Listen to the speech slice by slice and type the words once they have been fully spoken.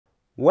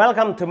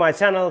Welcome to my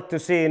channel to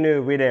see a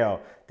new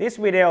video. This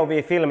video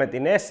we filmed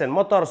in Essen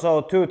Motor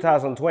Show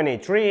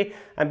 2023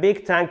 and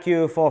big thank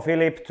you for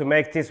Philipp to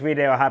make this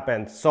video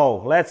happen. So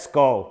let's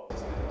go.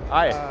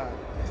 Hi.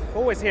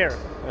 Who is here?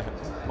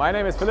 My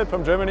name is Philipp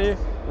from Germany.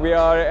 We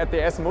are at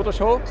the Essen Motor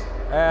Show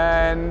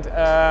and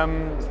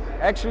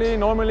actually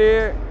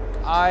normally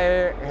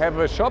I have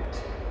a shop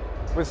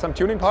with some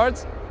tuning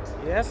parts.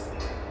 Yes.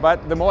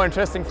 But the more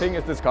interesting thing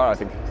is this car, I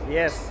think.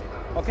 Yes.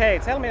 Okay,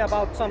 tell me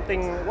about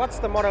something. What's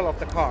the model of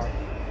the car?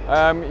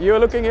 You're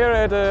looking here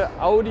at an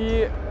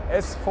Audi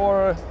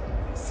S4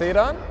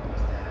 sedan,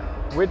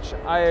 which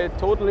I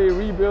totally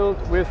rebuilt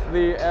with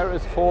the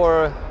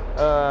RS4,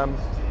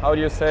 how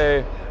do you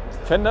say,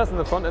 fenders in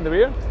the front and the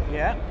rear.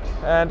 Yeah.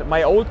 And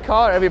my old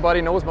car,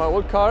 everybody knows my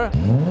old car.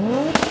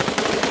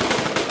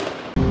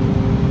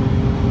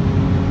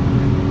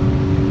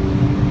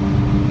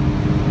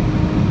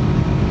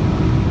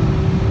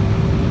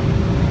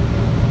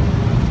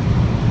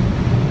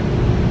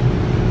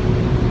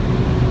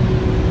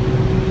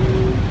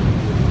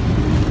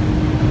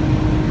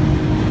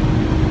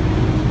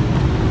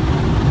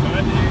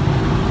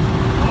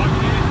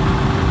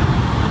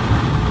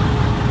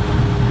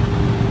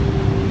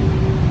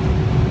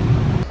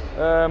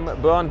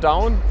 Burned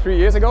down 3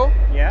 years ago,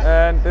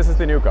 yeah. And this is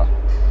the new car.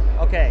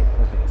 Okay,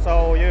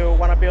 so you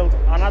want to build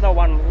another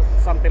one,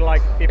 something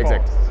like before?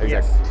 Exact.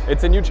 Yes.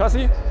 It's a new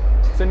chassis.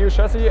 It's a new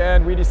chassis,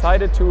 and we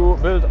decided to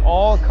build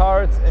all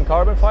cars in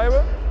carbon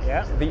fiber.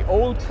 Yeah. The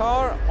old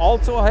car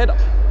also had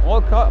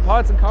all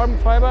parts in carbon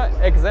fiber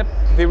except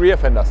the rear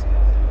fenders.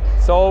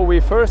 So we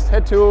first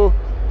had to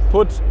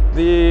put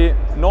the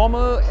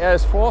normal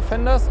RS4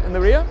 fenders in the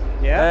rear,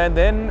 yeah. And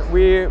then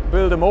we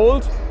built a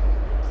mold.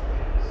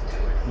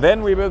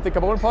 Then we built the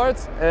carbon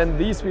parts, and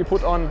these we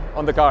put on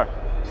the car.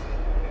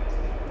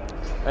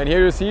 And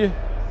here you see,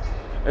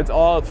 it's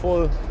all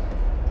full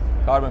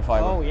carbon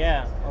fiber. Oh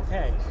yeah,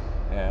 okay.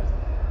 Yeah.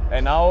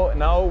 And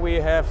now we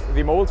have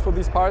the molds for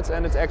these parts,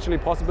 and it's actually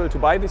possible to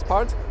buy these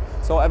parts.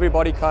 So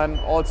everybody can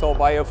also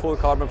buy a full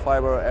carbon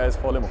fiber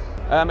RS4 limo.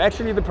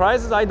 Actually the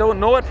prices I don't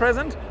know at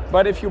present,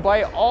 but if you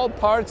buy all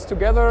parts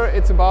together,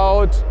 it's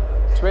about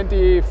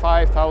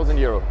 25,000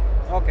 euro.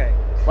 Okay.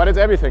 But it's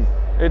everything.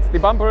 It's the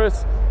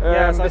bumpers,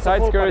 yeah, so the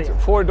side skirts,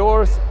 body. 4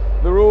 doors,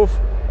 the roof,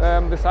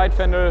 the side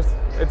fenders.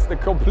 It's the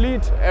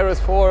complete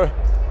RS4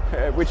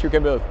 which you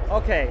can build.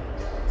 Okay,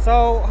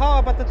 so how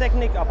about the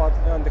technique about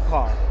on the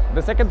car?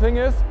 The second thing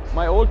is,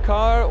 my old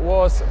car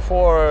was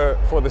for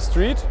the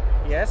street.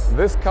 Yes.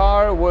 This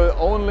car will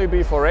only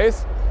be for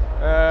race,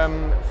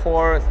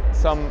 for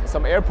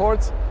some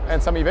airports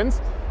and some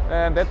events.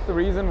 And that's the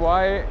reason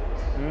why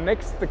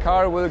next the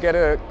car will get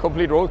a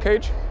complete roll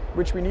cage,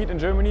 which we need in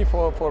Germany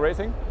for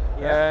racing.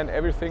 Yeah. And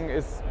everything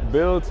is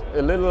built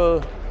a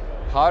little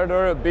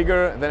harder,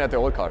 bigger than at the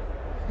old car.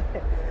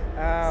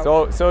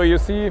 So you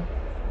see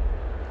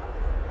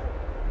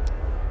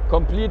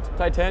complete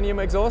titanium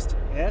exhaust,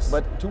 yes,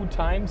 but 2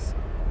 times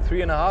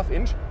 3.5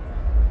 inch.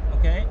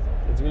 Okay.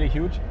 It's really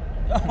huge.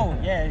 Oh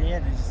yeah.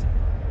 This...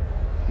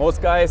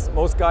 Most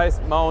guys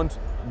mount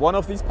one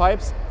of these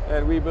pipes,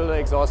 and we build an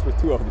exhaust with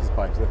 2 of these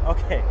pipes.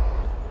 Okay.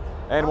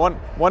 And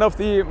one of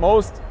the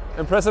most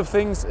impressive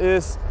things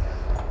is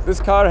this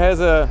car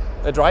has a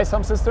dry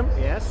sump system.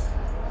 Yes.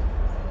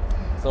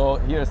 So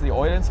here's the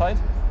oil inside.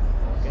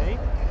 Okay.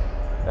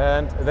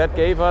 And that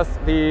gave us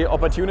the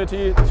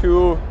opportunity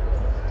to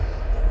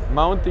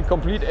mount the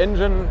complete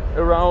engine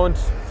around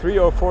 3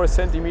 or 4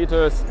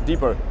 centimeters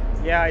deeper.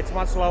 Yeah, it's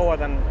much lower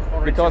than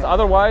original. Because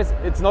otherwise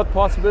it's not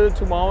possible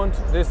to mount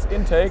this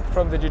intake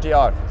from the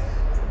GTR.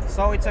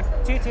 So it's a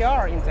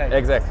GTR intake?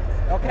 Exact.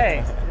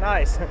 Okay,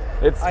 nice.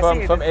 It's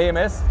from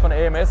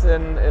AMS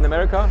in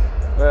America.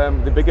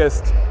 The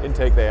biggest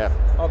intake they have.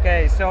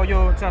 Okay, so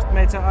you just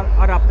made some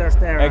adapters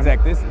there.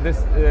 Exact.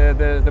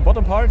 The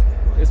bottom part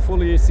is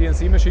fully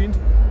CNC machined.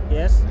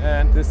 Yes.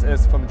 And this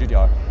is from the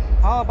GTR.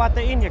 How about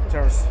the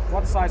injectors?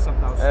 What size of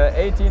those?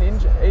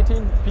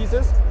 18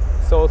 pieces.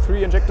 So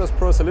 3 injectors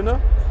per cylinder.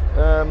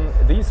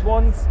 These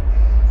ones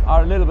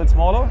are a little bit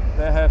smaller.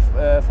 They have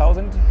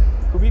 1,000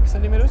 cubic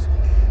centimeters.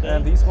 Okay.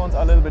 And these ones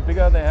are a little bit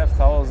bigger. They have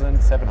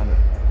 1,700.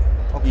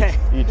 Okay.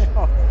 Each.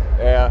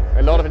 Yeah,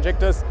 a lot of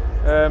injectors.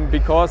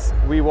 Because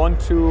we want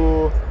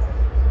to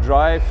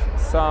drive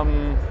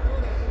some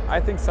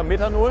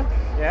methanol.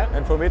 Yeah.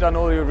 And for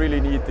methanol you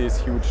really need these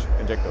huge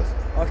injectors.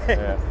 Okay.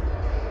 Yeah.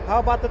 How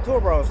about the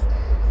turbos?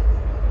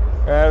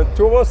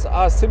 Turbos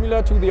are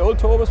similar to the old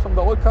turbos from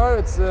the old car.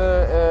 It's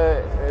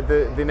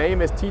the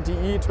name is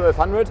TTE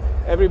 1200.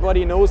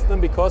 Everybody knows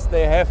them because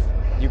they have,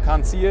 you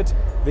can't see it,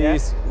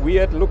 these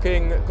weird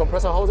looking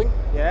compressor housing.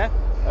 Yeah.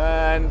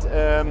 And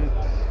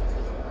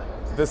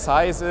the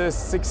size is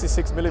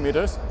 66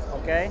 millimeters.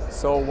 Okay.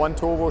 So one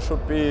turbo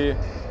should be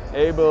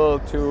able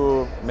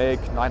to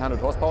make 900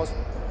 horsepower.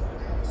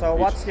 So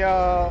what's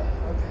your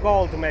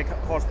goal to make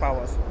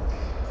horsepower?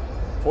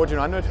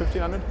 1400,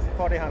 1500?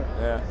 1400.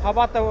 Yeah. How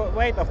about the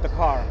weight of the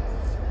car?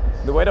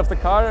 The weight of the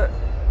car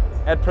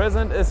at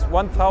present is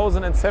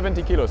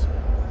 1070 kilos.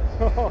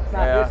 Nice.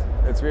 Yeah,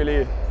 it's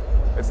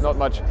It's not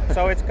much.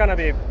 So it's gonna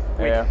be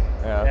quick.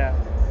 Yeah.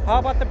 How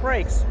about the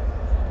brakes?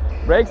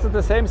 Brakes are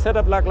the same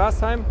setup like last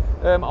time.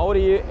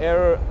 Audi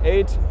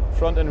R8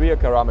 front and rear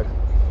ceramic.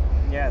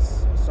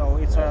 Yes. So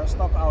it's a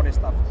stock Audi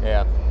stuff.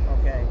 Yeah.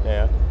 Okay.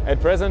 Yeah.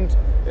 At present,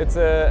 it's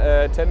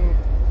a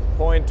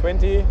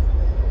 10.20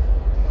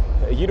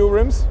 Yido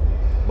rims,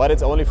 but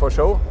it's only for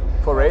show.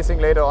 For racing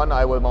later on,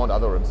 I will mount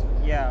other rims.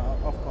 Yeah,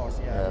 of course.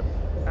 Yeah.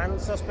 And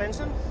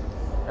suspension?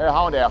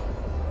 H&R.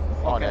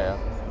 Okay.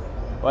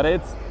 But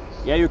it's,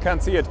 you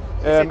can't see it.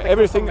 it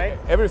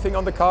Everything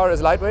on the car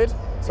is lightweight.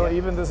 So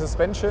even the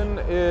suspension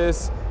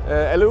is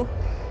alu,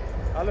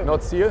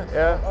 not steel.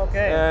 Yeah.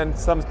 Okay. And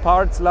some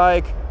parts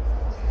like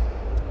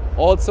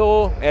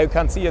also you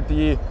can see it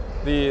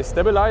the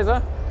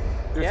stabilizer.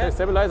 You say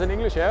stabilizer in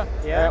English, yeah?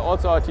 Yeah.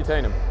 Also are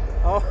titanium.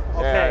 Oh,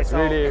 okay. Yeah, it's so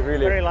really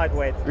very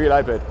lightweight. Really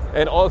lightweight.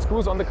 And all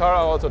screws on the car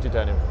are also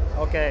titanium.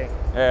 Okay.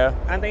 Yeah.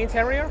 And the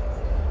interior?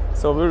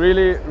 So we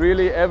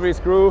really every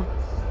screw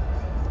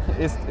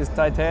is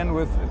titan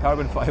with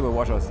carbon fiber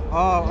washers.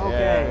 Oh, okay.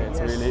 Yeah, it's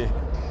really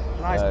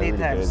nice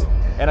details. Really,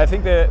 and I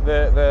think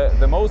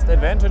the most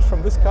advantage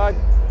from this car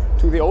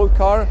to the old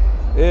car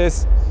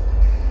is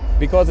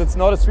because it's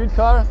not a street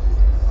car,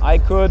 I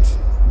could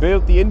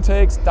build the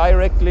intakes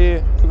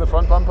directly to the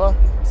front bumper,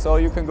 so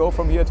you can go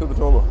from here to the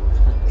turbo.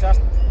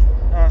 Just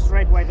a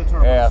straight way to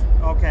turbos. Yeah.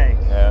 Okay.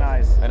 Yeah.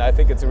 Nice. And I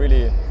think it's a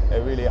really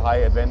high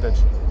advantage.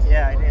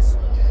 Yeah, it is.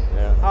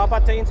 Yeah. How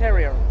about the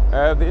interior?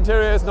 The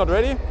interior is not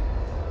ready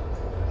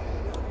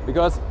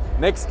because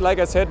next, like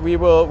I said, we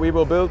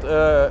will build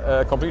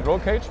a complete roll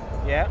cage.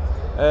 Yeah.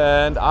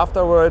 And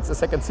afterwards a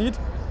second seat,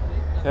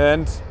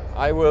 and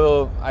I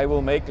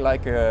will make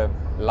like a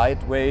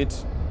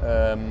lightweight.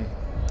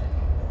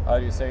 How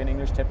do you say in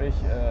English? Teppich.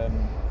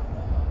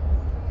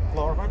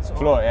 Floor mats?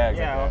 Floor, yeah,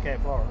 exactly. Yeah,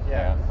 okay, floor.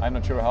 Yeah. I'm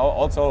not sure how.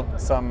 Also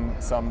some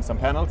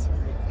panels.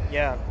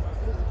 Yeah.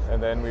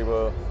 And then we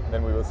will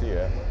see.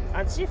 Yeah.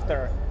 And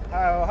shifter.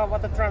 How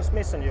about the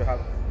transmission you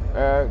have?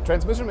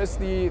 Transmission is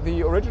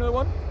the original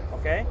one.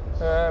 Okay.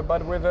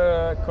 But with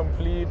a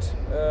complete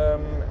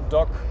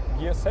dog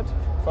gear set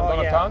from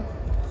Donatan.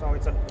 So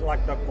it's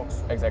like dog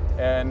box. Exact.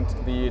 And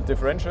the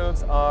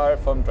differentials are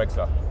from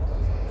Drexler.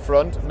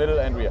 Front, middle,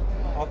 and rear.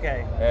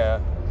 Okay. Yeah.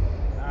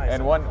 Nice.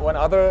 And one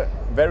other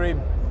very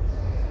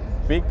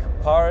big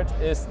part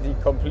is the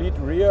complete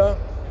rear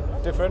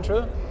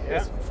differential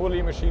is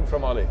fully machined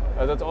from Ollie.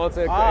 That's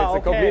also it's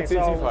a complete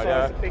CNC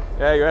part.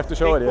 Yeah, you have to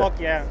show it. Block,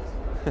 yeah.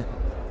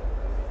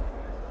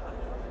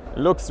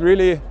 Looks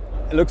really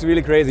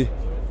crazy.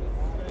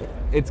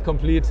 It's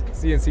complete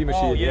CNC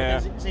machine. Oh, you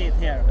can see it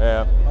here.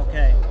 Yeah.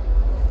 Okay.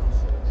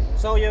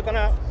 So you're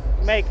gonna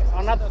make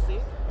another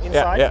seat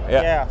inside?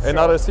 Yeah. Sure.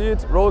 Another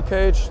seat, roll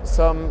cage,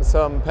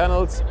 some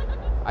panels.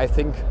 I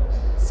think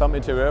some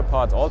interior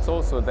parts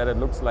also, so that it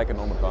looks like a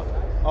normal car.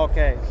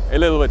 Okay. A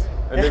little bit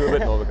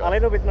normal car. A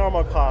little bit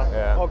normal car.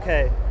 Yeah.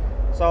 Okay.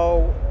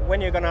 So when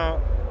you're gonna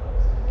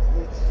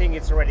think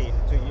it's ready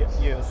to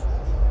use?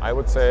 I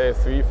would say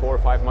 3, 4,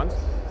 5 months.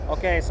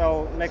 Okay,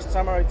 so next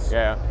summer it's...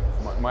 Yeah.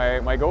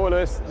 My goal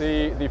is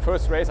the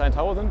first race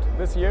 1000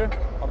 this year.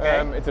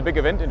 Okay. It's a big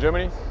event in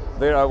Germany.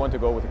 There I want to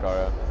go with the car.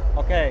 Yeah.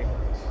 Okay.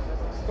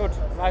 Good.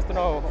 Nice to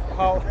know.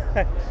 How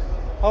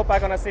hope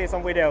I'm gonna see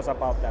some videos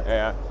about that.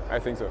 Yeah, I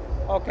think so.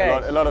 Okay.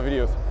 A lot of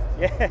videos.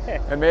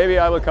 Yeah. And maybe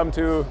I will come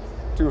to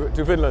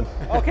Finland.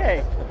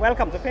 Okay.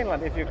 Welcome to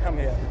Finland if you come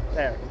here.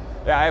 There.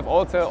 Yeah, I've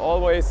also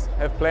always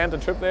have planned a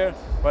trip there,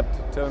 but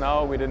till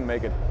now we didn't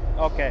make it.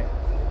 Okay.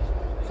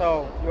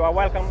 So you are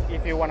welcome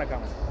if you want to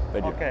come.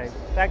 Thank you. Okay.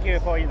 Thank you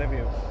for the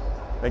interview.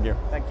 Thank you.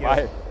 Thank you.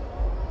 Bye.